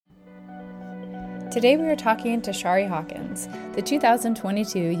Today we are talking to Chari Hawkins, the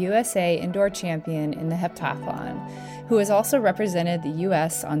 2022 USA Indoor Champion in the heptathlon, who has also represented the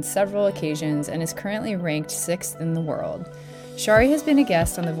U.S. on several occasions and is currently ranked 6th in the world. Chari has been a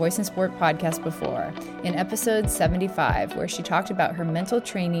guest on the Voice in Sport podcast before, in episode 75, where she talked about her mental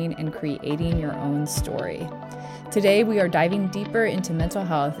training and creating your own story. Today, we are diving deeper into mental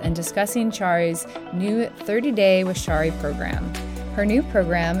health and discussing Chari's new 30-Day with Chari program. Her new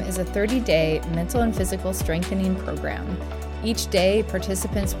program is a 30-day mental and physical strengthening program. Each day,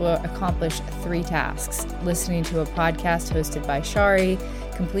 participants will accomplish 3 tasks: listening to a podcast hosted by Chari,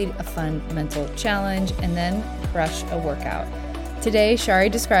 complete a fun mental challenge, and then crush a workout. Today,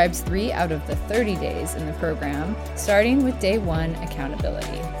 Chari describes 3 out of the 30 days in the program, starting with day 1,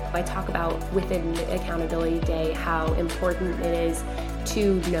 accountability. I talk about within the accountability day how important it is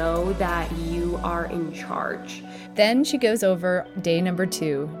to know that you are in charge. Then she goes over day number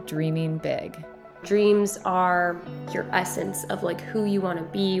 2, dreaming big. Dreams are your essence of who you want to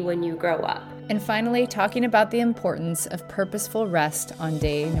be when you grow up. And finally, talking about the importance of purposeful rest on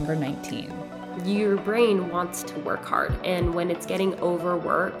day number 19. Your brain wants to work hard, and when it's getting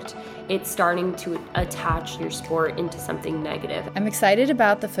overworked, it's starting to attach your sport into something negative. I'm excited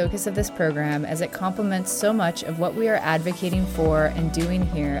about the focus of this program as it complements so much of what we are advocating for and doing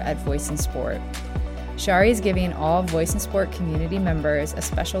here at Voice in Sport. Chari is giving all Voice in Sport community members a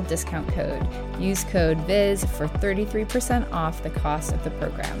special discount code. Use code VIZ for 33% off the cost of the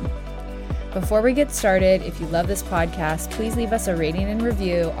program. Before we get started, if you love this podcast, please leave us a rating and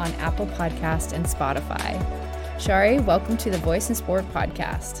review on Apple Podcast and Spotify. Chari, welcome to the Voice in Sport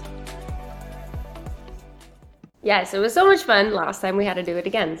podcast. Yes, it was so much fun last time. We had to do it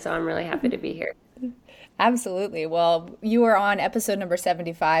again, so I'm really happy to be here. Absolutely. Well, you were on episode number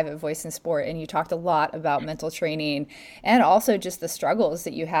 75 of Voice in Sport, and you talked a lot about mental training and also just the struggles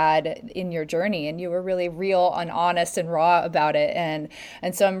that you had in your journey. And you were really real and honest and raw about it. And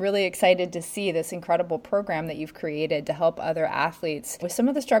so I'm really excited to see this incredible program that you've created to help other athletes with some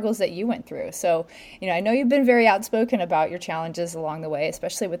of the struggles that you went through. So, I know you've been very outspoken about your challenges along the way,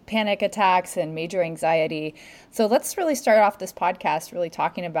 especially with panic attacks and major anxiety. So let's really start off this podcast really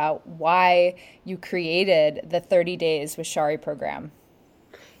talking about why you created the 30 Days with Chari program.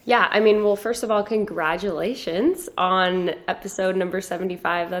 Yeah, well, first of all, congratulations on episode number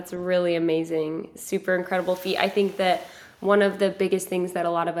 75. That's really amazing. Super incredible feat. I think that one of the biggest things that a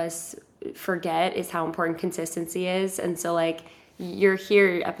lot of us forget is how important consistency is. And so you're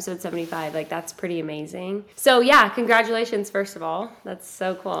here, episode 75, that's pretty amazing. So yeah, congratulations, first of all. That's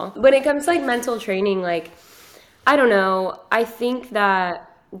so cool. When it comes to mental training, I don't know, I think that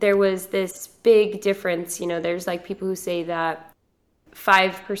there was this big difference. There's people who say that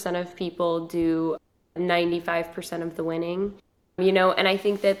 5% of people do 95% of the winning, and I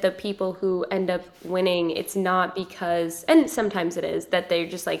think that the people who end up winning, it's not because, and sometimes it is, that they're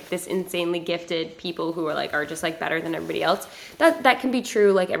just this insanely gifted people who are just better than everybody else. That can be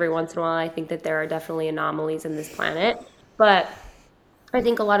true every once in a while. I think that there are definitely anomalies in this planet, but I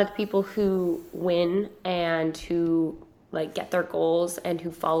think a lot of the people who win and who get their goals and who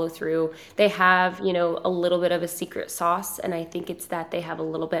follow through, they have, a little bit of a secret sauce. And I think it's that they have a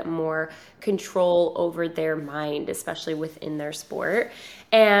little bit more control over their mind, especially within their sport.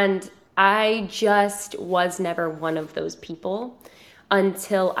 And I just was never one of those people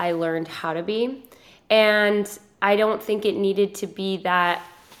until I learned how to be. And I don't think it needed to be that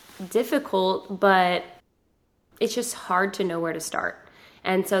difficult, but it's just hard to know where to start.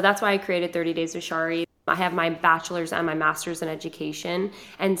 And so that's why I created 30 Days with Chari. I have my bachelor's and my master's in education.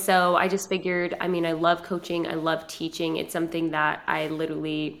 And so I just figured, I love coaching. I love teaching. It's something that I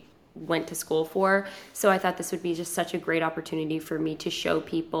literally went to school for. So I thought this would be just such a great opportunity for me to show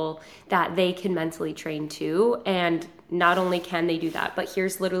people that they can mentally train too. And not only can they do that, but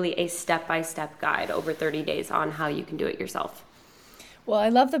here's literally a step-by-step guide over 30 days on how you can do it yourself. Well, I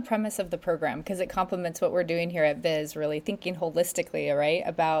love the premise of the program because it complements what we're doing here at Viz, really thinking holistically, right,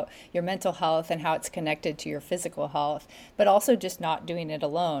 about your mental health and how it's connected to your physical health, but also just not doing it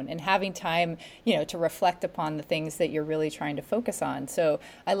alone and having time, to reflect upon the things that you're really trying to focus on. So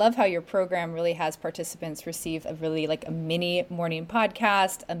I love how your program really has participants receive a really a mini morning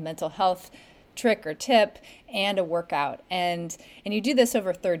podcast, a mental health trick or tip, and a workout. And you do this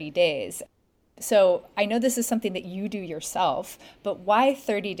over 30 days. So I know this is something that you do yourself, but why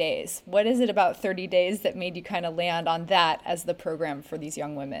 30 days? What is it about 30 days that made you kind of land on that as the program for these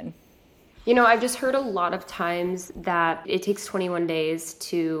young women? I've just heard a lot of times that it takes 21 days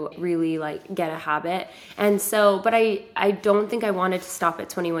to really get a habit. And so, but I don't think I wanted to stop at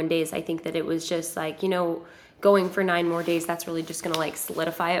 21 days. I think that it was just going for 9 more days, that's really just going to like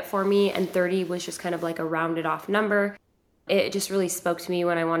solidify it for me. And 30 was just kind of like a rounded off number. It just really spoke to me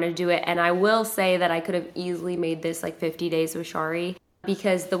when I wanted to do it. And I will say that I could have easily made this like 50 days with Chari,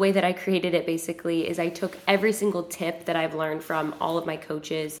 because the way that I created it basically is I took every single tip that I've learned from all of my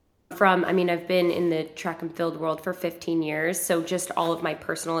coaches. I've been in the track and field world for 15 years. So just all of my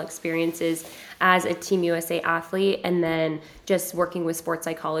personal experiences as a Team USA athlete, and then just working with sports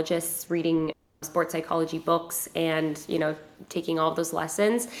psychologists, reading sports psychology books, and, taking all of those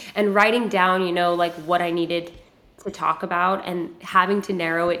lessons and writing down, like what I needed to talk about, and having to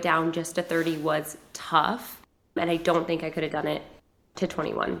narrow it down just to 30 was tough. And I don't think I could have done it to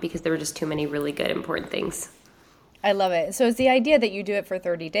 21 because there were just too many really good, important things. I love it. So it's the idea that you do it for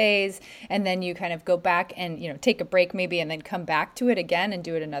 30 days and then you kind of go back and, take a break maybe, and then come back to it again and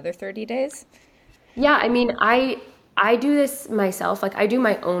do it another 30 days. Yeah. I do this myself. Like I do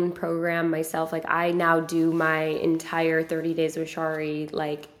my own program myself. Like I now do my entire 30 days with Chari.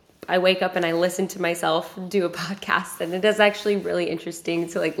 Like I wake up and I listen to myself do a podcast, and it is actually really interesting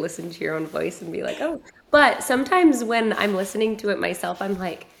to like listen to your own voice and be like, oh, but sometimes when I'm listening to it myself, I'm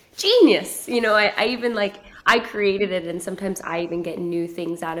like, genius. I even I created it, and sometimes I even get new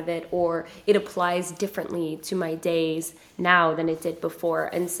things out of it, or it applies differently to my days now than it did before.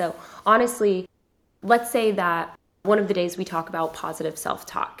 And so honestly, let's say that one of the days we talk about positive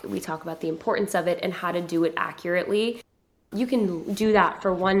self-talk. We talk about the importance of it and how to do it accurately. You can do that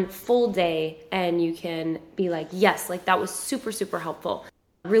for one full day and you can be like, yes, like that was super, super helpful.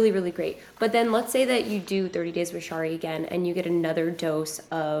 Really, really great. But then let's say that you do 30 days with Chari again and you get another dose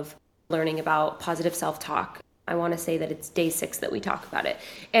of learning about positive self-talk. I want to say that it's day 6 that we talk about it.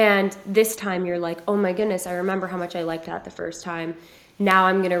 And this time you're like, oh my goodness, I remember how much I liked that the first time. Now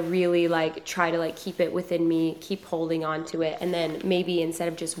I'm going to really try to keep it within me, keep holding on to it. And then maybe instead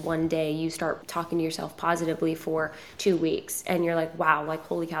of just one day, you start talking to yourself positively for 2 weeks. And you're like, wow,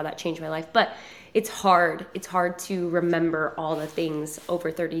 holy cow, that changed my life. But it's hard. It's hard to remember all the things over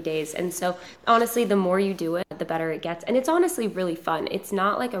 30 days. And so honestly, the more you do it, the better it gets. And it's honestly really fun. It's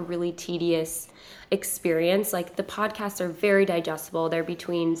not like a really tedious experience. Like the podcasts are very digestible. They're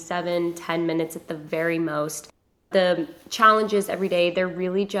between 7-10 minutes at the very most. The challenges every day, they're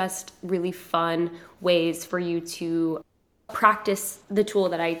really just really fun ways for you to practice the tool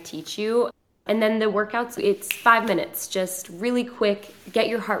that I teach you. And then the workouts, it's 5 minutes, just really quick, get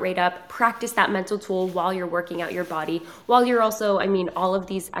your heart rate up, practice that mental tool while you're working out your body. While you're also, all of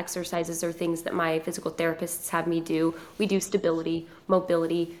these exercises are things that my physical therapists have me do. We do stability,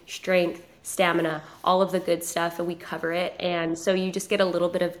 mobility, strength, stamina, all of the good stuff, and we cover it. And so you just get a little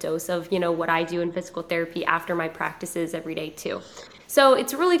bit of dose of, what I do in physical therapy after my practices every day too. So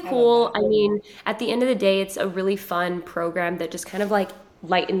it's really cool. At the end of the day, it's a really fun program that just kind of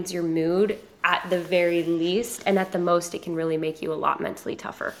lightens your mood at the very least. And at the most, it can really make you a lot mentally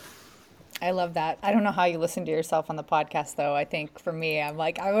tougher. I love that. I don't know how you listen to yourself on the podcast, though. I think for me, I'm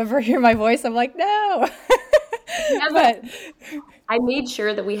like, I ever hear my voice, I'm like, no. Yeah, but I made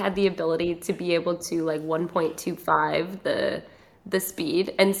sure that we had the ability to be able to 1.25 the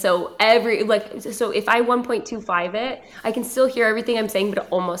speed. And so so if I 1.25 it, I can still hear everything I'm saying, but it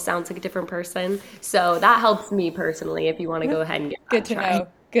almost sounds like a different person. So that helps me personally if you want to go ahead and get Good to know.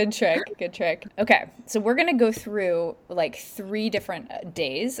 Good trick. Okay, so we're going to go through 3 different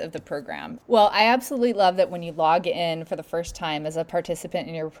days of the program. Well, I absolutely love that when you log in for the first time as a participant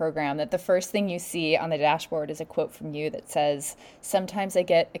in your program, that the first thing you see on the dashboard is a quote from you that says, "Sometimes I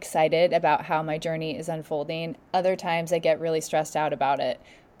get excited about how my journey is unfolding. Other times I get really stressed out about it.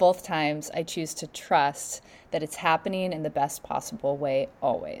 Both times I choose to trust that it's happening in the best possible way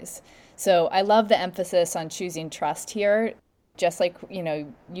always." So I love the emphasis on choosing trust here. Just like,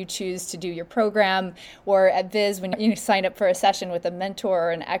 you choose to do your program, or at Viz, when you sign up for a session with a mentor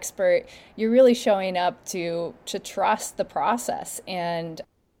or an expert, you're really showing up to trust the process. And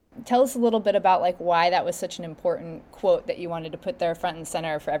tell us a little bit about why that was such an important quote that you wanted to put there front and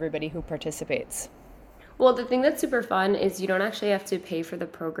center for everybody who participates. Well, the thing that's super fun is you don't actually have to pay for the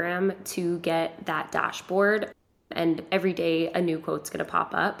program to get that dashboard. And every day a new quote's going to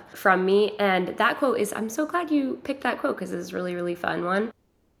pop up from me. And that quote is, I'm so glad you picked that quote because it's a really, really fun one.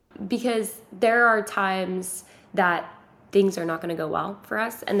 Because there are times that things are not going to go well for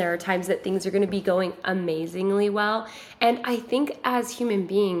us. And there are times that things are going to be going amazingly well. And I think as human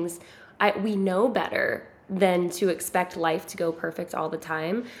beings, we know better than to expect life to go perfect all the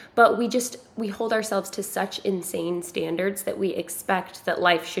time. But we hold ourselves to such insane standards that we expect that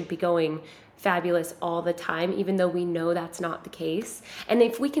life should be going fabulous all the time, even though we know that's not the case. And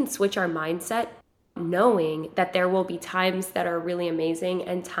if we can switch our mindset knowing that there will be times that are really amazing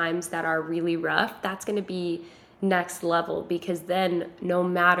and times that are really rough, that's going to be next level, because then no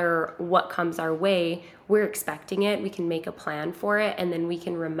matter what comes our way, we're expecting it, we can make a plan for it, and then we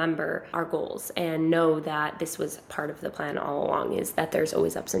can remember our goals and know that this was part of the plan all along, is that there's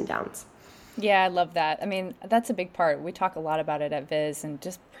always ups and downs. Yeah, I love that. I mean, that's a big part. We talk a lot about it at Viz, and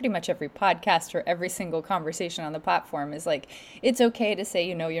just pretty much every podcast or every single conversation on the platform is like, it's okay to say,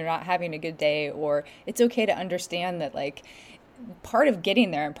 you're not having a good day, or it's okay to understand that, like, part of getting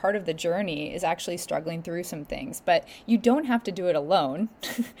there and part of the journey is actually struggling through some things, but you don't have to do it alone.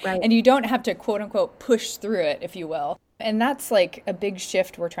 Right. And you don't have to, quote unquote, push through it, if you will. And that's like a big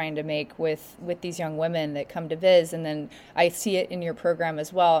shift we're trying to make with these young women that come to Viz. And then I see it in your program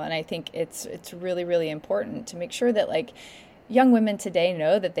as well. And I think it's really, really important to make sure that, like, young women today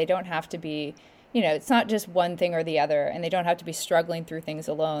know that they don't have to be, it's not just one thing or the other, and they don't have to be struggling through things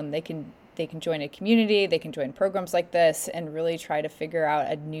alone. They can join a community, they can join programs like this, and really try to figure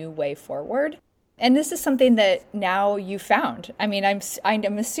out a new way forward. And this is something that now you found. I mean,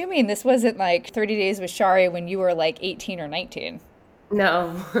 I'm assuming this wasn't like 30 Days with Chari when you were like 18 or 19.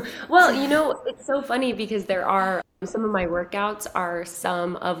 No. Well, it's so funny because there are some of my workouts are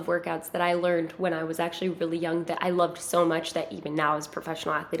some of workouts that I learned when I was actually really young that I loved so much that even now as a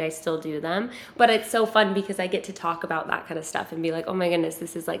professional athlete, I still do them. But it's so fun because I get to talk about that kind of stuff and be like, oh my goodness,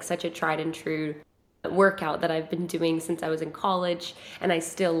 this is like such a tried and true workout that I've been doing since I was in college, and I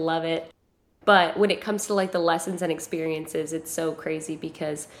still love it. But when it comes to like the lessons and experiences, it's so crazy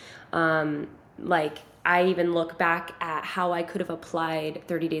because I even look back at how I could have applied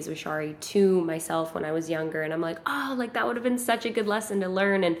 30 Days with Chari to myself when I was younger. And I'm like, oh, like that would have been such a good lesson to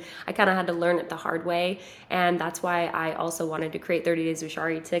learn. And I kind of had to learn it the hard way. And that's why I also wanted to create 30 Days with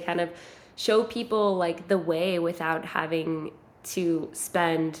Chari, to kind of show people like the way without having to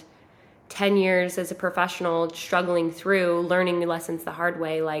spend 10 years as a professional struggling through learning lessons the hard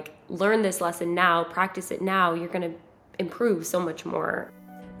way. Like, learn this lesson now, practice it now. You're going to improve so much more.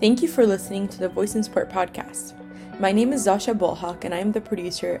 Thank you for listening to the Voice in Sport podcast. My name is Zasha Bolhak, and I am the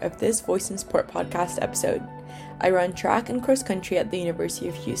producer of this Voice in Sport podcast episode. I run track and cross country at the University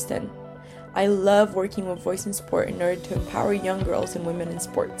of Houston. I love working with Voice in Sport in order to empower young girls and women in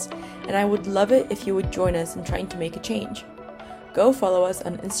sports, and I would love it if you would join us in trying to make a change. Go follow us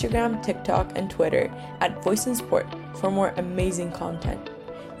on Instagram, TikTok, and Twitter at Voice in Sport for more amazing content.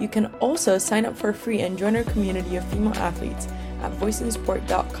 You can also sign up for free and join our community of female athletes at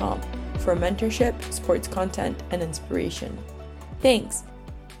voiceinsport.com for mentorship, sports content, and inspiration. Thanks!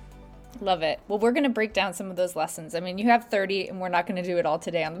 Love it. Well, we're going to break down some of those lessons. I mean, you have 30, and we're not going to do it all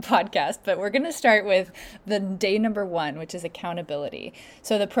today on the podcast, but we're going to start with the day number 1, which is accountability.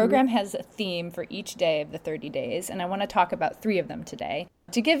 So the program has a theme for each day of the 30 days, and I want to talk about 3 of them today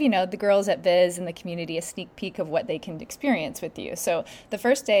to give, the girls at Viz and the community a sneak peek of what they can experience with you. So the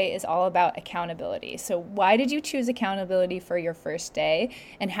first day is all about accountability. So why did you choose accountability for your first day,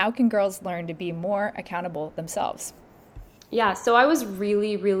 and how can girls learn to be more accountable themselves? Yeah, so I was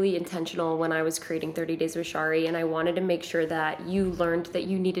really, really intentional when I was creating 30 Days with Chari, and I wanted to make sure that you learned that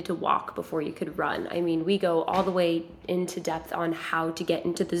you needed to walk before you could run. I mean, we go all the way into depth on how to get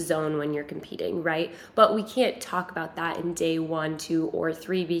into the zone when you're competing, right? But we can't talk about that in day 1, 2, or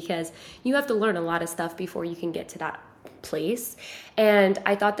 3 because you have to learn a lot of stuff before you can get to that place. And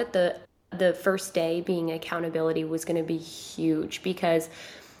I thought that the first day being accountability was going to be huge because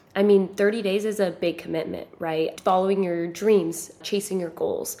 30 days is a big commitment, right? Following your dreams, chasing your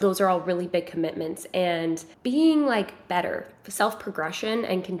goals. Those are all really big commitments. And being like better, self-progression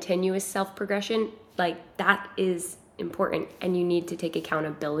and continuous self-progression, like that is important, and you need to take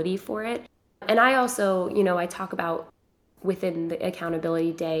accountability for it. And I also, I talk about within the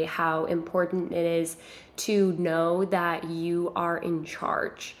accountability day how important it is to know that you are in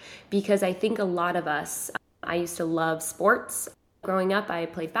charge. Because I think a lot of us, I used to love sports. Growing up, I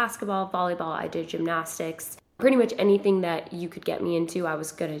played basketball, volleyball, I did gymnastics. Pretty much anything that you could get me into, I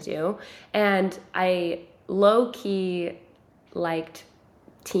was going to do. And I low-key liked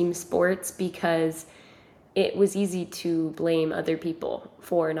team sports because it was easy to blame other people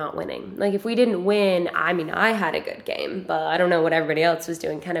for not winning. Like if we didn't win, I had a good game, but I don't know what everybody else was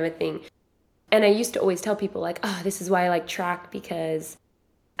doing, kind of a thing. And I used to always tell people like, oh, this is why I like track, because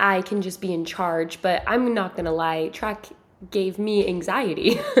I can just be in charge. But I'm not going to lie, track gave me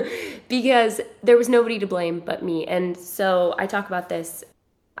anxiety because there was nobody to blame but me. And so I talk about this.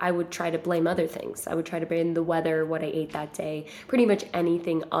 I would try to blame other things. I would try to blame the weather, what I ate that day, pretty much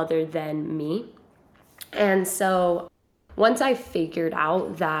anything other than me. And so once I figured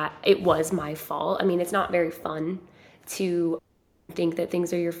out that it was my fault, it's not very fun to think that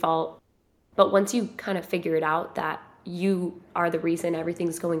things are your fault. But once you kind of figure it out that you are the reason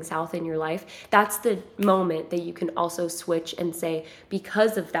everything's going south in your life, that's the moment that you can also switch and say,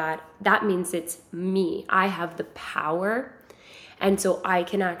 because of that, that means it's me. I have the power. And so I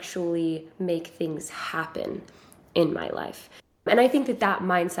can actually make things happen in my life. And I think that that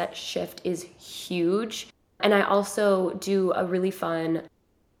mindset shift is huge. And I also do a really fun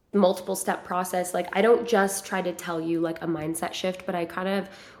multiple step process. Like, I don't just try to tell you like a mindset shift, but I kind of,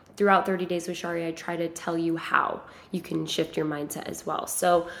 throughout 30 Days with Chari, I try to tell you how you can shift your mindset as well.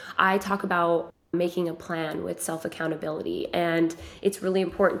 So I talk about making a plan with self-accountability, and it's really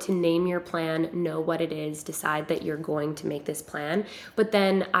important to name your plan, know what it is, decide that you're going to make this plan. But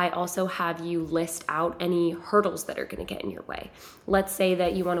then I also have you list out any hurdles that are going to get in your way. Let's say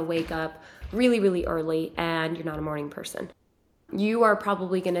that you want to wake up really, really early and you're not a morning person. You are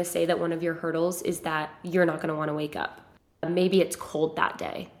probably going to say that one of your hurdles is that you're not going to want to wake up. Maybe it's cold that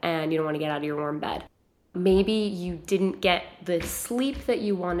day and you don't want to get out of your warm bed. Maybe you didn't get the sleep that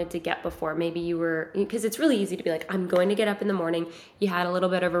you wanted to get before. Maybe you were, because it's really easy to be like, I'm going to get up in the morning. You had a little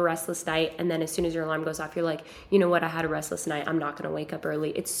bit of a restless night. And then as soon as your alarm goes off, you're like, you know what? I had a restless night. I'm not going to wake up early.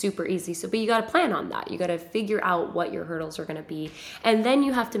 It's super easy. So, but you got to plan on that. You got to figure out what your hurdles are going to be. And then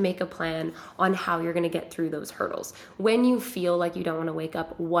you have to make a plan on how you're going to get through those hurdles. When you feel like you don't want to wake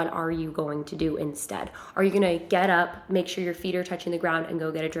up, what are you going to do instead? Are you going to get up, make sure your feet are touching the ground and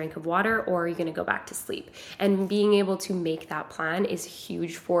go get a drink of water? Or are you going to go back to sleep? And being able to make that plan is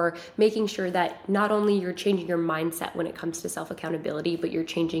huge for making sure that not only you're changing your mindset when it comes to self-accountability, but you're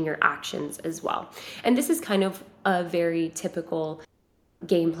changing your actions as well. And this is kind of a very typical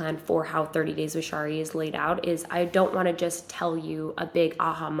game plan for how 30 Days with Chari is laid out. Is I don't want to just tell you a big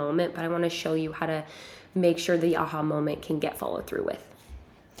aha moment, but I want to show you how to make sure the aha moment can get followed through with.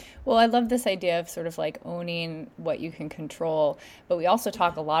 Well, I love this idea of sort of like owning what you can control, but we also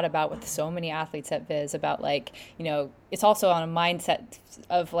talk a lot about with so many athletes at Viz about like, you know, it's also on a mindset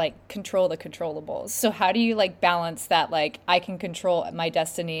of like control the controllables. So how do you like balance that, like I can control my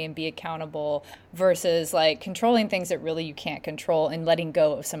destiny and be accountable versus like controlling things that really you can't control and letting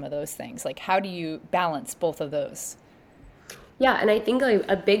go of some of those things? Like how do you balance both of those? Yeah, and I think like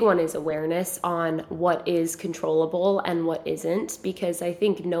a big one is awareness on what is controllable and what isn't, because I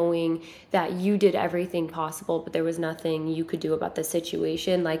think knowing that you did everything possible, but there was nothing you could do about the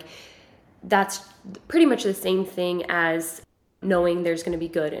situation, like that's pretty much the same thing as knowing there's going to be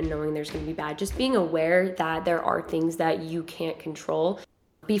good and knowing there's going to be bad. Just being aware that there are things that you can't control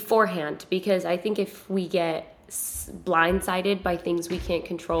beforehand, because I think if we get blindsided by things we can't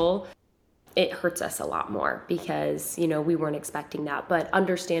control, it hurts us a lot more because, you know, we weren't expecting that. But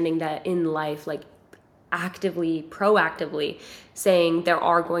understanding that in life, like actively, proactively saying there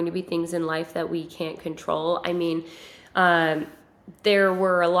are going to be things in life that we can't control. I mean, there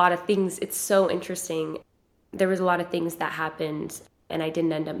were a lot of things. It's so interesting. There was a lot of things that happened and I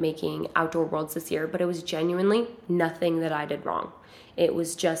didn't end up making Outdoor Worlds this year, but it was genuinely nothing that I did wrong. It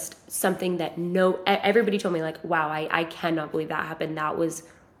was just something that everybody told me like, wow, I cannot believe that happened. That was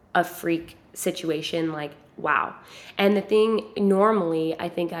a freak situation, like, wow. And the thing, normally, I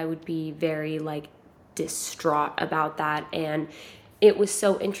think I would be very, like, distraught about that. And it was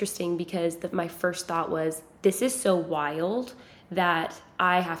so interesting because my first thought was, this is so wild that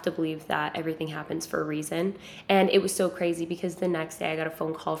I have to believe that everything happens for a reason. And it was so crazy because the next day I got a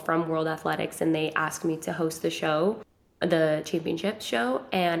phone call from World Athletics and they asked me to host the show, the championship show,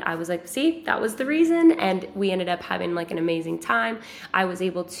 and I was like, see, that was the reason. And we ended up having like an amazing time. I was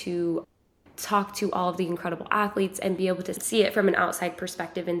able to talk to all of the incredible athletes and be able to see it from an outside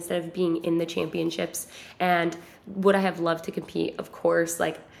perspective instead of being in the championships. And would I have loved to compete? Of course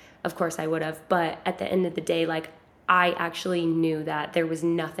I would have. But at the end of the day, like I actually knew that there was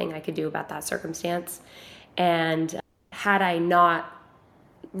nothing I could do about that circumstance. And had I not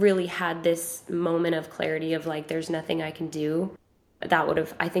really had this moment of clarity of like, there's nothing I can do,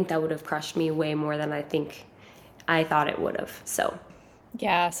 I think that would have crushed me way more than I thought it would have. So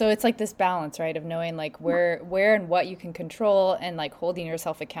yeah, so it's like this balance, right, of knowing like where and what you can control and like holding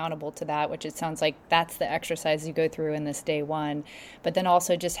yourself accountable to that, which it sounds like that's the exercise you go through in this day one. But then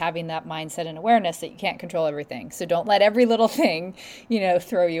also just having that mindset and awareness that you can't control everything. So don't let every little thing,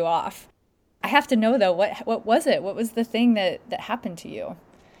 throw you off. I have to know though, what was it? What was the thing that happened to you?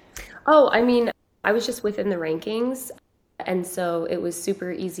 Oh, I mean, I was just within the rankings. And so it was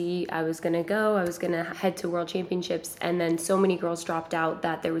super easy. I was going to head to World Championships. And then so many girls dropped out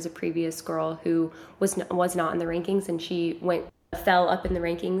that there was a previous girl who was not in the rankings, and she fell up in the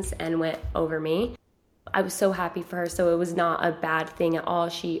rankings and went over me. I was so happy for her. So it was not a bad thing at all.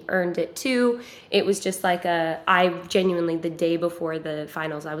 She earned it too. It was just like I genuinely, the day before the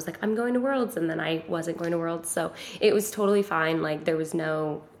finals, I was like, I'm going to Worlds. And then I wasn't going to Worlds. So it was totally fine. Like there was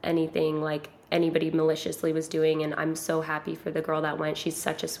no anything like anybody maliciously was doing. And I'm so happy for the girl that went. She's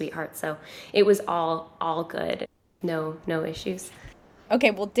such a sweetheart. So it was all good. No issues. Okay,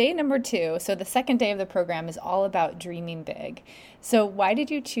 well, day number 2, so the second day of the program is all about dreaming big. So why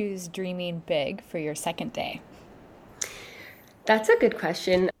did you choose dreaming big for your second day? That's a good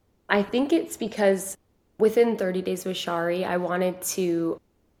question. I think it's because within 30 days with Chari, I wanted,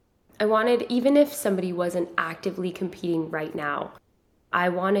 even if somebody wasn't actively competing right now, I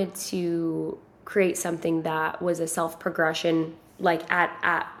wanted to create something that was a self-progression, like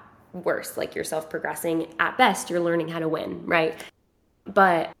at worst, like you're self-progressing. At best, you're learning how to win, right?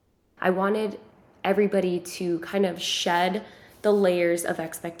 But I wanted everybody to kind of shed the layers of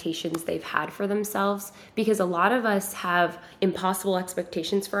expectations they've had for themselves, because a lot of us have impossible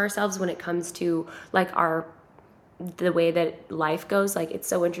expectations for ourselves when it comes to like the way that life goes. Like it's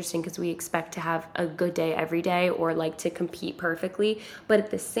so interesting because we expect to have a good day every day or like to compete perfectly. But at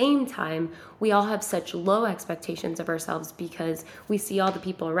the same time, we all have such low expectations of ourselves because we see all the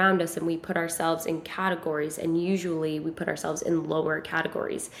people around us and we put ourselves in categories, and usually we put ourselves in lower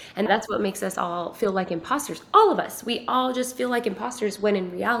categories. And that's what makes us all feel like imposters. All of us, we all just feel like imposters when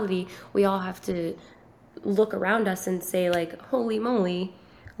in reality, we all have to look around us and say like, holy moly,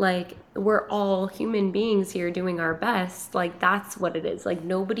 like we're all human beings here doing our best. Like that's what it is. Like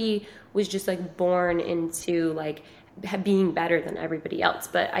nobody was just like born into like being better than everybody else.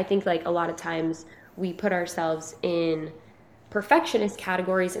 But I think like a lot of times we put ourselves in perfectionist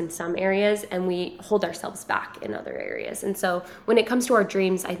categories in some areas and we hold ourselves back in other areas. And so when it comes to our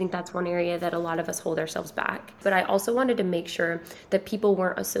dreams, I think that's one area that a lot of us hold ourselves back. But I also wanted to make sure that people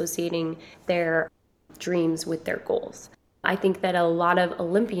weren't associating their dreams with their goals. I think that a lot of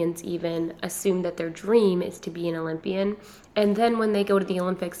Olympians even assume that their dream is to be an Olympian. And then when they go to the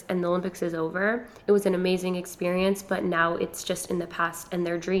Olympics and the Olympics is over, it was an amazing experience, but now it's just in the past and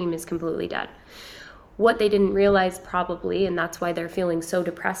their dream is completely dead. What they didn't realize probably, and that's why they're feeling so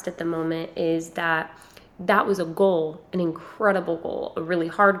depressed at the moment, is that that was a goal, an incredible goal, a really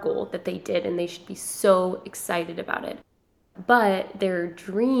hard goal that they did, and they should be so excited about it. But their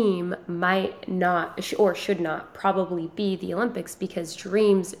dream might not or should not probably be the Olympics, because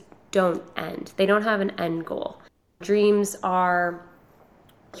dreams don't end. They don't have an end goal. Dreams are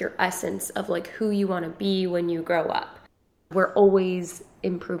your essence of like who you want to be when you grow up. We're always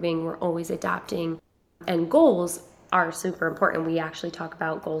improving, we're always adapting, and goals are super important. We actually talk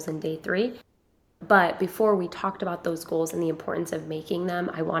about goals in day 3. But before we talked about those goals and the importance of making them,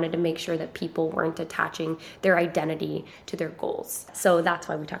 I wanted to make sure that people weren't attaching their identity to their goals. So that's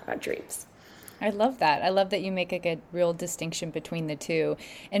why we talk about dreams. I love that. I love that you make a real distinction between the two.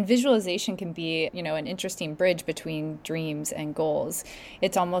 And visualization can be, an interesting bridge between dreams and goals.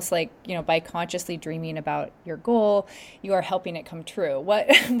 It's almost like, by consciously dreaming about your goal, you are helping it come true. What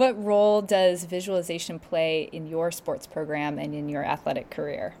role does visualization play in your sports program and in your athletic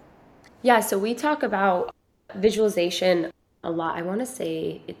career? Yeah, so we talk about visualization a lot. I want to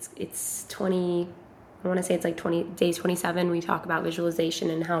say it's like 20 days 27. We talk about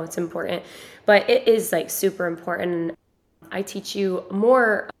visualization and how it's important, but it is like super important. I teach you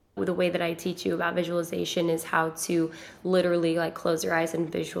more. The way that I teach you about visualization is how to literally like close your eyes and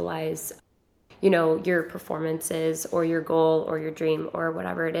visualize, your performances or your goal or your dream or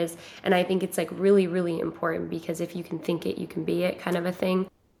whatever it is. And I think it's like really, really important, because if you can think it, you can be it kind of a thing,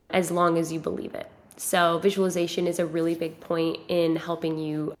 as long as you believe it. So visualization is a really big point in helping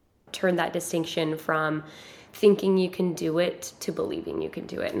you turn that distinction from thinking you can do it to believing you can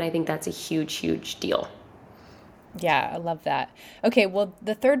do it. And I think that's a huge, huge deal. Yeah, I love that. Okay, well,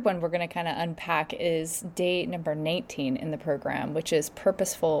 the third one we're going to kind of unpack is day number 19 in the program, which is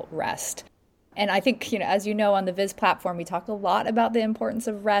purposeful rest. And I think, as you know, on the Viz platform, we talk a lot about the importance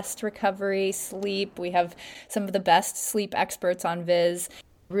of rest, recovery, sleep. We have some of the best sleep experts on Viz,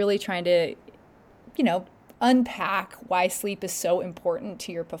 really trying to, unpack why sleep is so important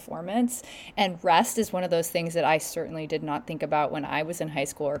to your performance. And rest is one of those things that I certainly did not think about when I was in high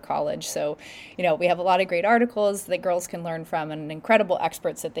school or college. So, we have a lot of great articles that girls can learn from and incredible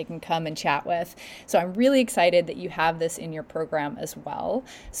experts that they can come and chat with. So I'm really excited that you have this in your program as well.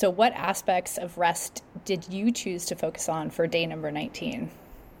 So what aspects of rest did you choose to focus on for day number 19?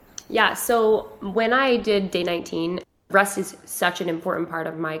 Yeah, so when I did day 19, rest is such an important part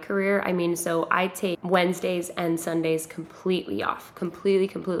of my career. I mean, so I take Wednesdays and Sundays completely off.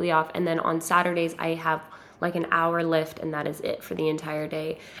 And then on Saturdays, I have like an hour lift, and that is it for the entire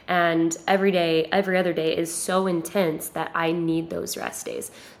day. And every other day is so intense that I need those rest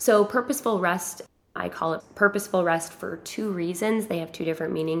days. So purposeful rest, I call it purposeful rest for two reasons. They have two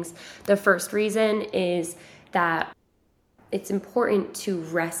different meanings. The first reason is that it's important to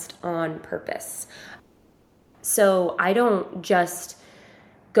rest on purpose. So I don't just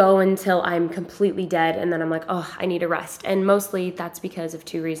go until I'm completely dead and then I'm like, oh, I need a rest. And mostly that's because of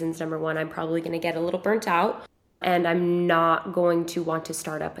two reasons. Number one, I'm probably going to get a little burnt out and I'm not going to want to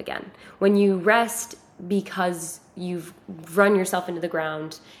start up again. When you rest because you've run yourself into the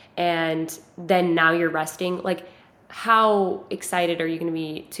ground and then now you're resting, like how excited are you going to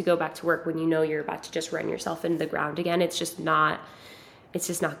be to go back to work when you know you're about to just run yourself into the ground again? It's just not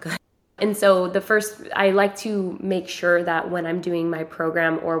good. And so I like to make sure that when I'm doing my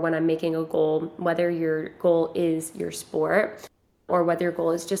program or when I'm making a goal, whether your goal is your sport or whether your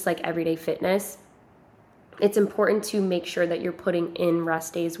goal is just like everyday fitness, it's important to make sure that you're putting in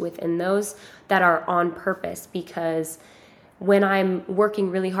rest days within those that are on purpose, because when I'm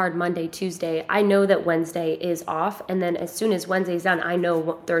working really hard Monday, Tuesday, I know that Wednesday is off. And then as soon as Wednesday's done, I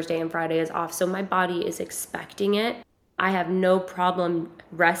know Thursday and Friday is off. So my body is expecting it. I have no problem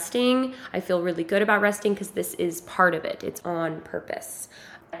resting. I feel really good about resting because this is part of it. It's on purpose.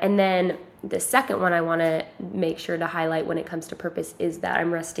 And then the second one I want to make sure to highlight when it comes to purpose is that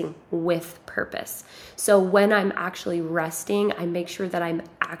I'm resting with purpose. So when I'm actually resting, I make sure that I'm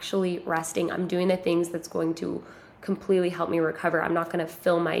actually resting. I'm doing the things that's going to completely help me recover. I'm not going to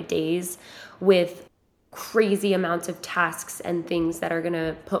fill my days with crazy amounts of tasks and things that are going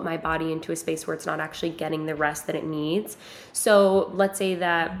to put my body into a space where it's not actually getting the rest that it needs. So let's say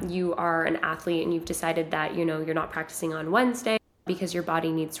that you are an athlete and you've decided that, you're not practicing on Wednesday because your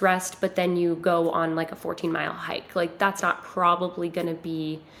body needs rest, but then you go on like a 14-mile hike. Like that's not probably going to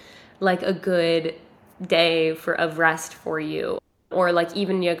be like a good day of rest for you. Or like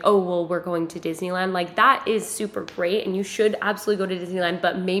even you're like, oh, well, we're going to Disneyland. Like that is super great and you should absolutely go to Disneyland,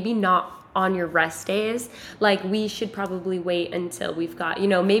 but maybe not on your rest days. Like we should probably wait until we've got,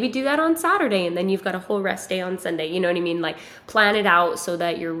 maybe do that on Saturday and then you've got a whole rest day on Sunday. You know what I mean? Like plan it out so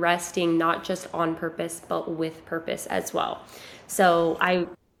that you're resting not just on purpose, but with purpose as well. So I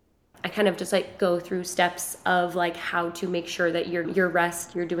kind of just like go through steps of like how to make sure that your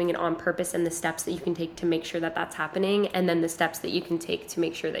rest, you're doing it on purpose, and the steps that you can take to make sure that that's happening. And then the steps that you can take to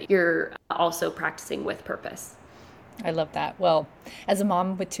make sure that you're also practicing with purpose. I love that. Well, as a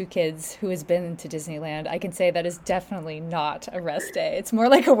mom with two kids who has been to Disneyland, I can say that is definitely not a rest day. It's more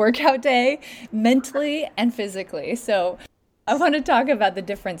like a workout day, mentally and physically. So I want to talk about the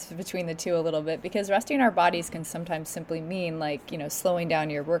difference between the two a little bit, because resting our bodies can sometimes simply mean like, slowing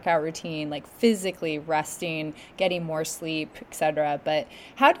down your workout routine, like physically resting, getting more sleep, etc. But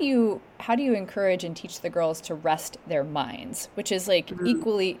how do you encourage and teach the girls to rest their minds, which is like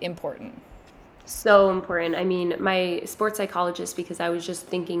equally important? So important. I mean, my sports psychologist, because I was just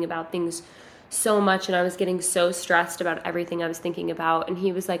thinking about things so much and I was getting so stressed about everything I was thinking about. And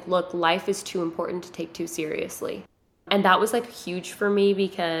he was like, look, life is too important to take too seriously. And that was like huge for me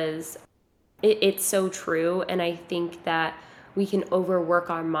because it's so true. And I think that we can overwork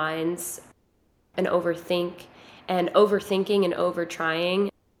our minds and overthink, and overthinking and overtrying.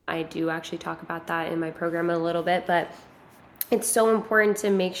 I do actually talk about that in my program a little bit, but it's so important to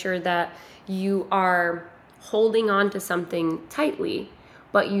make sure that you are holding on to something tightly,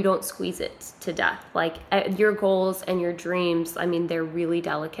 but you don't squeeze it to death. Like your goals and your dreams, I mean, they're really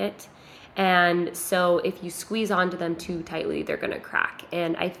delicate. And so if you squeeze onto them too tightly, they're going to crack.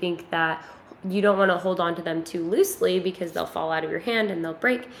 And I think that you don't want to hold on to them too loosely because they'll fall out of your hand and they'll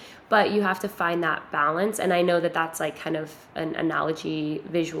break, but you have to find that balance. And I know that that's like kind of an analogy,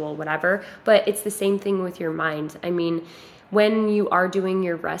 visual, whatever, but it's the same thing with your mind. I mean, when you are doing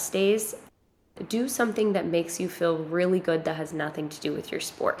your rest days, do something that makes you feel really good that has nothing to do with your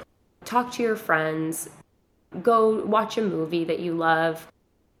sport. Talk to your friends, go watch a movie that you love,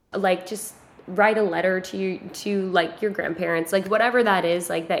 like just write a letter to like your grandparents, like whatever that is,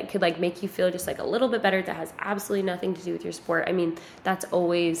 like that could like make you feel just like a little bit better that has absolutely nothing to do with your sport. I mean, that's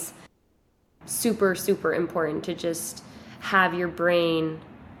always super, super important to just have your brain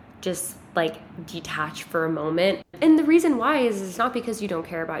just like detach for a moment. And the reason why is it's not because you don't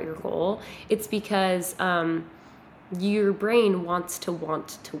care about your goal. It's because your brain want to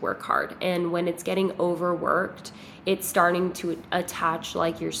work hard. And when it's getting overworked, it's starting to attach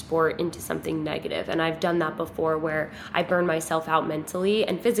like your sport into something negative. And I've done that before where I burn myself out mentally,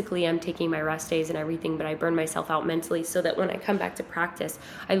 and physically I'm taking my rest days and everything, but I burn myself out mentally so that when I come back to practice,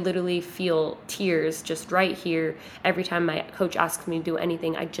 I literally feel tears just right here. Every time my coach asks me to do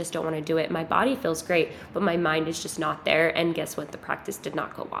anything, I just don't want to do it. My body feels great, but my mind is just not there. And guess what? The practice did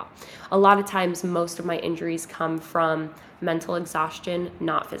not go well. A lot of times, most of my injuries come from mental exhaustion,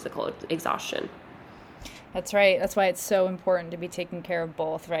 not physical exhaustion. That's right. That's why it's so important to be taking care of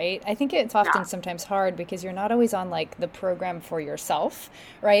both, right? I think it's often sometimes hard because you're not always on like the program for yourself,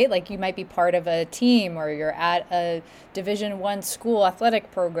 right? Like you might be part of a team, or you're at a Division I school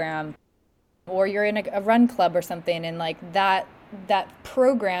athletic program, or you're in a run club or something, and like that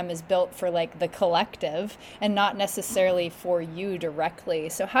program is built for like the collective and not necessarily for you directly.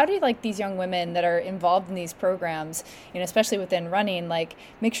 So how do like these young women that are involved in these programs, especially within running, like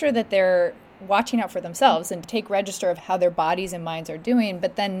make sure that they're watching out for themselves and take register of how their bodies and minds are doing,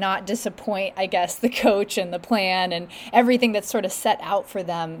 but then not disappoint, I guess, the coach and the plan and everything that's sort of set out for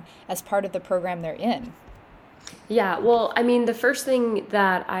them as part of the program they're in? Yeah, well, I mean, the first thing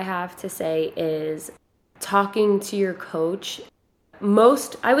that I have to say is talking to your coach.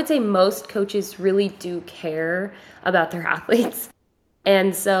 I would say most coaches really do care about their athletes.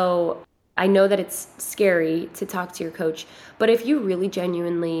 And so I know that it's scary to talk to your coach, but if you really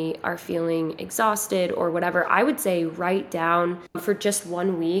genuinely are feeling exhausted or whatever, I would say write down for just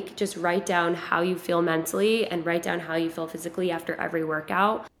 1 week, just write down how you feel mentally and write down how you feel physically after every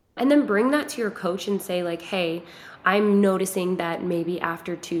workout. And then bring that to your coach and say like, hey, I'm noticing that maybe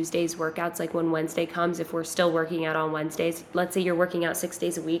after Tuesday's workouts, like when Wednesday comes, if we're still working out on Wednesdays, let's say you're working out 6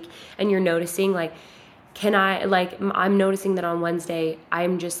 days a week and you're noticing like, I'm noticing that on Wednesday,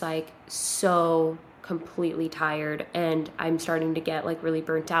 I'm just like so completely tired and I'm starting to get like really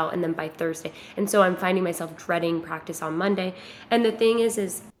burnt out. And then by Thursday, and so I'm finding myself dreading practice on Monday. And the thing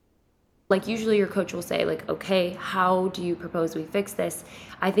is like usually your coach will say like, okay, how do you propose we fix this?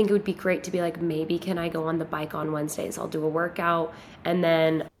 I think it would be great to be like, maybe can I go on the bike on Wednesdays? I'll do a workout and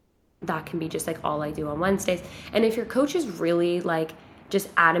then that can be just like all I do on Wednesdays. And if your coach is really like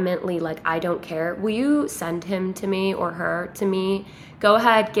just adamantly like, I don't care, will you send him to me or her to me? Go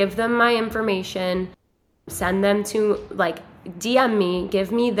ahead, give them my information, send them to like DM me,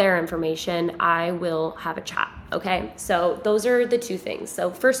 give me their information. I will have a chat. Okay. So those are the two things. So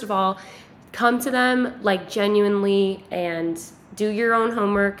first of all, come to them like genuinely and do your own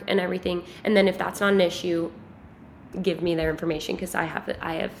homework and everything. And then if that's not an issue, give me their information because I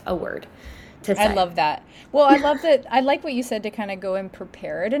have a word to say. I love that. Well, I love that. I like what you said to kind of go in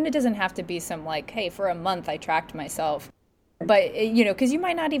prepared, and it doesn't have to be some like, hey, for a month I tracked myself. But, because you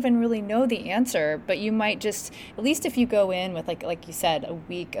might not even really know the answer, but you might just, at least if you go in with like you said, a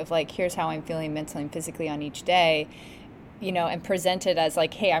week of like, here's how I'm feeling mentally and physically on each day, and present it as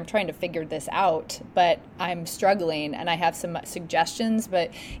like, hey, I'm trying to figure this out, but I'm struggling and I have some suggestions.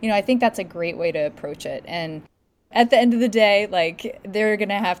 But, I think that's a great way to approach it. And at the end of the day, like they're going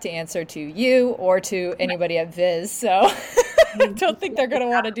to have to answer to you or to anybody at Viz. So I don't think they're going to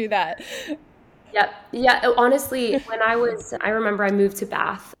want to do that. Yeah. Honestly, I remember I moved to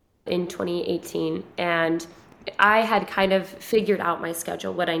Bath in 2018 and I had kind of figured out my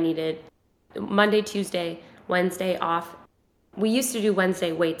schedule, what I needed. Monday, Tuesday, Wednesday off. We used to do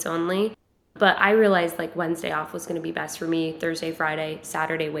Wednesday weights only, but I realized like Wednesday off was going to be best for me. Thursday, Friday,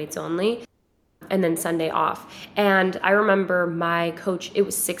 Saturday weights only, and then Sunday off. And I remember my coach, it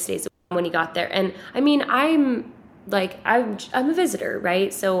was 6 days when he got there. And I mean, I'm a visitor,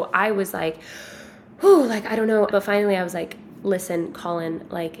 right? So I was like, I don't know. But finally I was like, listen, Colin,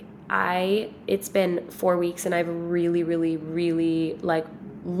 like it's been 4 weeks and I've really, really, really like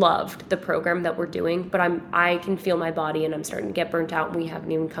loved the program that we're doing, but I can feel my body and I'm starting to get burnt out and we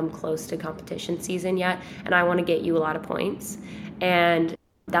haven't even come close to competition season yet. And I want to get you a lot of points. And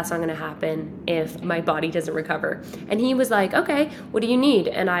that's not going to happen if my body doesn't recover. And he was like, okay, what do you need?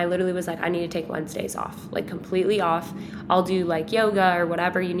 And I literally was like, I need to take Wednesdays off, like completely off. I'll do like yoga or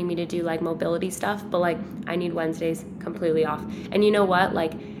whatever you need me to do, like mobility stuff. But like, I need Wednesdays completely off. And you know what?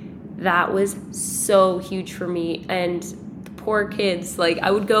 Like that was so huge for me. And the poor kids, like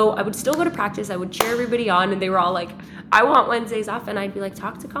I would still go to practice. I would cheer everybody on and they were all like, I want Wednesdays off. And I'd be like,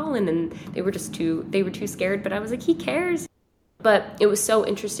 talk to Colin. And they were too scared. But I was like, he cares. But it was so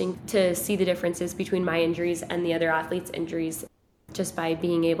interesting to see the differences between my injuries and the other athletes' injuries just by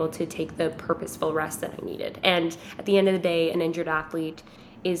being able to take the purposeful rest that I needed. And at the end of the day, an injured athlete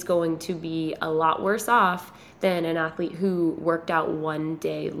is going to be a lot worse off than an athlete who worked out 1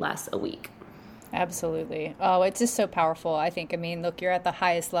 day less a week. Absolutely. Oh, it's just so powerful, I think. I mean, look, you're at the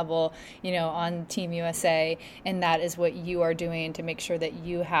highest level, on Team USA, and that is what you are doing to make sure that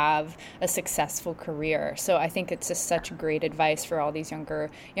you have a successful career. So I think it's just such great advice for all these younger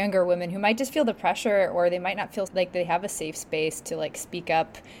women who might just feel the pressure, or they might not feel like they have a safe space to like speak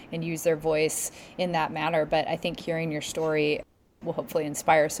up and use their voice in that manner. But I think hearing your story will hopefully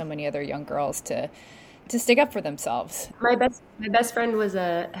inspire so many other young girls to stick up for themselves. My best friend was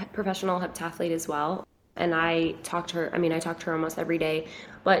a professional heptathlete as well, and I talked to her almost every day,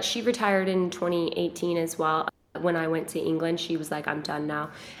 but she retired in 2018 as well. When I went to England, she was like, I'm done now.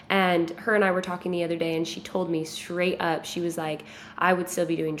 And her and I were talking the other day, and she told me straight up, she was like, I would still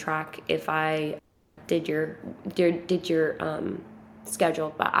be doing track if I did your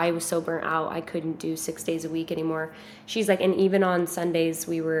schedule, but I was so burnt out I couldn't do 6 days a week anymore. She's like, and even on Sundays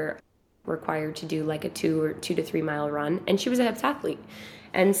we were required to do like a 2 to 3 mile run, and she was a heptathlete,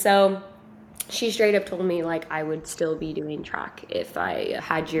 and so she straight up told me like I would still be doing track if I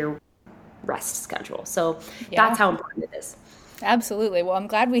had your rest schedule. So that's how important it is. Absolutely. Well, I'm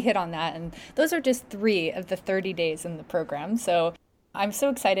glad we hit on that, and those are just 3 of the 30 days in the program, so I'm so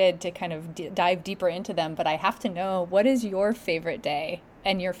excited to kind of dive deeper into them. But I have to know, what is your favorite day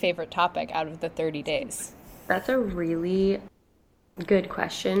and your favorite topic out of the 30 days? That's a really good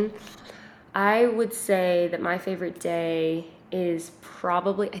question. I would say that my favorite day is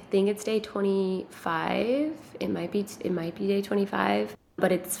probably, I think it's day 25. It might be day 25,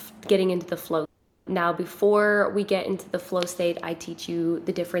 but it's getting into the flow. Now, before we get into the flow state, I teach you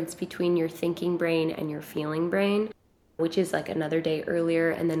the difference between your thinking brain and your feeling brain, which is like another day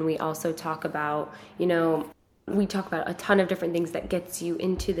earlier. And then we also talk about, we talk about a ton of different things that gets you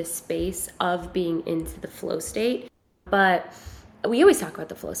into the space of being into the flow state. But we always talk about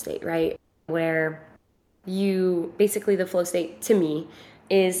the flow state, right? Where the flow state to me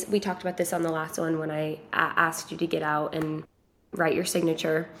is, we talked about this on the last one when I asked you to get out and write your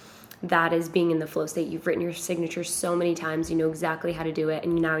signature. That is being in the flow state. You've written your signature so many times, you know exactly how to do it,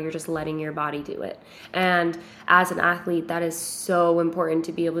 and now you're just letting your body do it. And as an athlete, that is so important,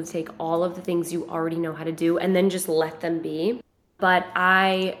 to be able to take all of the things you already know how to do and then just let them be. But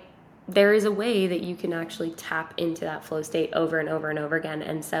there is a way that you can actually tap into that flow state over and over and over again.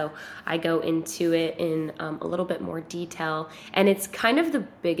 And so I go into it in a little bit more detail. And it's kind of the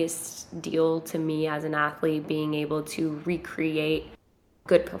biggest deal to me as an athlete, being able to recreate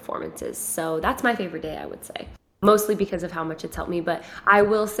good performances. So that's my favorite day, I would say, mostly because of how much it's helped me. But I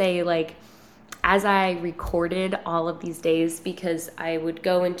will say, like, as I recorded all of these days, because I would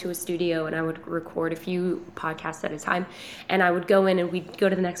go into a studio and I would record a few podcasts at a time, and I would go in and we'd go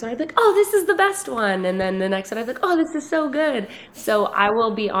to the next one. I'd be like, oh, this is the best one. And then the next one, I'd be like, oh, this is so good. So I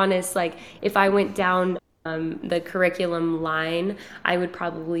will be honest, like, if I went down the curriculum line, I would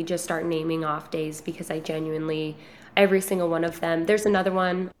probably just start naming off days, because I genuinely, every single one of them. There's another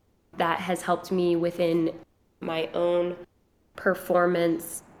one that has helped me within my own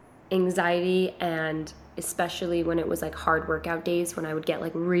performance anxiety, and especially when it was like hard workout days, when I would get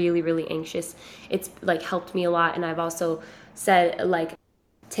like really, really anxious. It's like helped me a lot. And I've also said, like,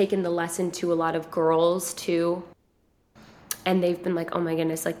 taken the lesson to a lot of girls too, and they've been like, oh my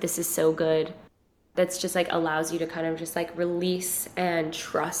goodness, like, this is so good. That's just like allows you to kind of just like release and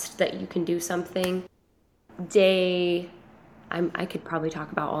trust that you can do something. I could probably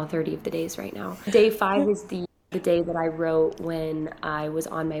talk about all 30 of the days right now. Day 5 is the day that I wrote when I was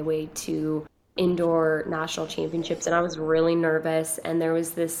on my way to indoor national championships, and I was really nervous, and there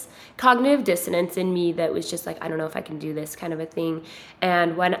was this cognitive dissonance in me that was just like, I don't know if I can do this kind of a thing.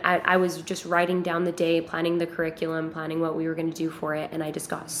 And when I was just writing down the day, planning the curriculum, planning what we were going to do for it, and I just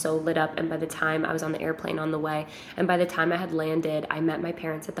got so lit up. And by the time I was on the airplane on the way, and by the time I had landed, I met my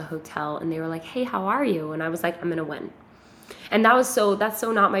parents at the hotel, and they were like, hey, how are you? And I was like, I'm gonna win. And that's so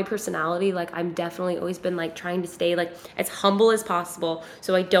not my personality. Like, I'm definitely always been like trying to stay like as humble as possible,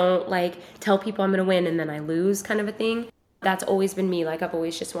 so I don't like tell people I'm gonna win and then I lose kind of a thing. That's always been me. Like, I've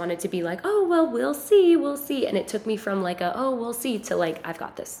always just wanted to be like, oh, well, we'll see. And it took me from like oh, we'll see to like, I've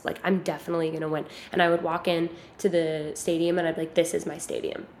got this. Like, I'm definitely gonna win. And I would walk in to the stadium and I'd be like, this is my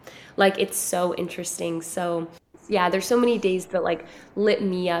stadium. Like, it's so interesting. So yeah, there's so many days that like lit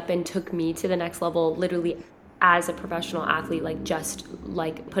me up and took me to the next level, literally, as a professional athlete, like just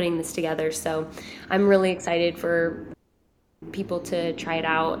like putting this together. So I'm really excited for people to try it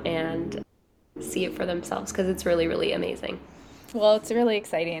out and see it for themselves, because it's really, really amazing. Well, it's really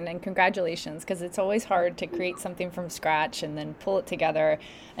exciting, and congratulations, because it's always hard to create something from scratch and then pull it together.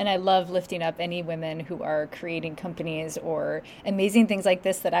 And I love lifting up any women who are creating companies or amazing things like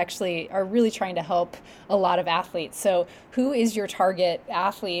this that actually are really trying to help a lot of athletes. So who is your target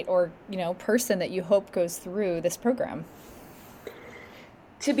athlete or, person that you hope goes through this program?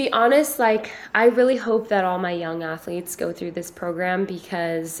 To be honest, I really hope that all my young athletes go through this program,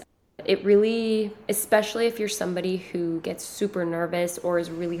 because it really, especially if you're somebody who gets super nervous or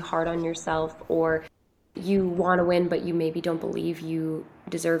is really hard on yourself, or you want to win but you maybe don't believe you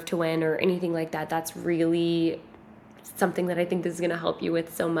deserve to win or anything like that, that's really something that I think this is going to help you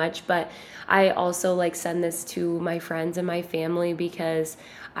with so much. But I also send this to my friends and my family, because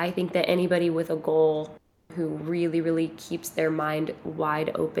I think that anybody with a goal who really, really keeps their mind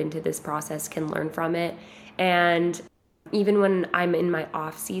wide open to this process can learn from it. And even when I'm in my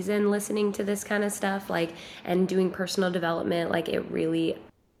off season listening to this kind of stuff, and doing personal development, it really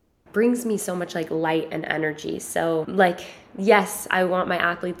brings me so much light and energy. So yes, I want my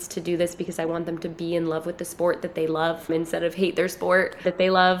athletes to do this because I want them to be in love with the sport that they love instead of hate their sport that they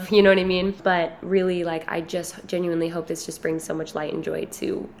love, you know what I mean? But really, I just genuinely hope this just brings so much light and joy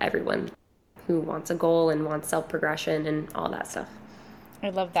to everyone who wants a goal and wants self-progression and all that stuff. I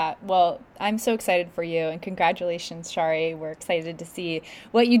love that. Well, I'm so excited for you, and congratulations, Chari. We're excited to see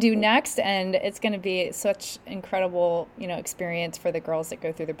what you do next, and it's going to be such incredible, experience for the girls that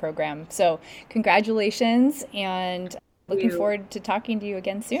go through the program. So congratulations, and looking forward to talking to you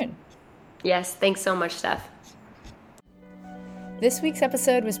again soon. Yes, thanks so much, Steph. This week's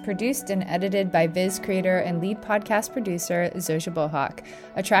episode was produced and edited by Viz creator and lead podcast producer Zosha Bohak,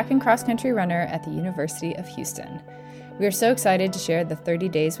 a track and cross-country runner at the University of Houston. We are so excited to share the 30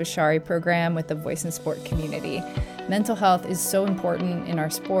 Days with Chari program with the Voice in Sport community. Mental health is so important in our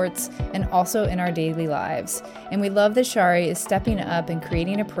sports and also in our daily lives. And we love that Chari is stepping up and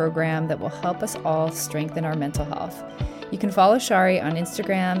creating a program that will help us all strengthen our mental health. You can follow Chari on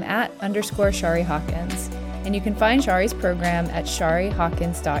Instagram @_Chari Hawkins. And you can find Chari's program at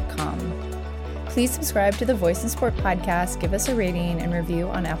charihawkins.com. Please subscribe to the Voice in Sport podcast, give us a rating and review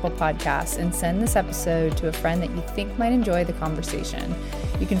on Apple Podcasts, and send this episode to a friend that you think might enjoy the conversation.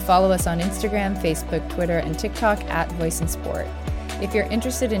 You can follow us on Instagram, Facebook, Twitter, and TikTok @Voice in Sport. If you're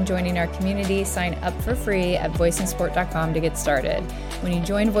interested in joining our community, sign up for free at voiceinsport.com to get started. When you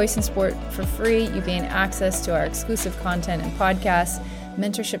join Voice in Sport for free, you gain access to our exclusive content and podcasts,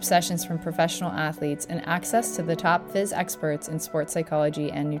 mentorship sessions from professional athletes, and access to the top Viz experts in sports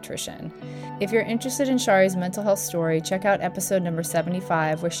psychology and nutrition. If you're interested in Chari's mental health story, check out episode number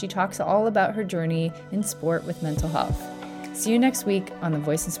 75, where she talks all about her journey in sport with mental health. See you next week on the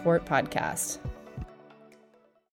Voice in Sport podcast.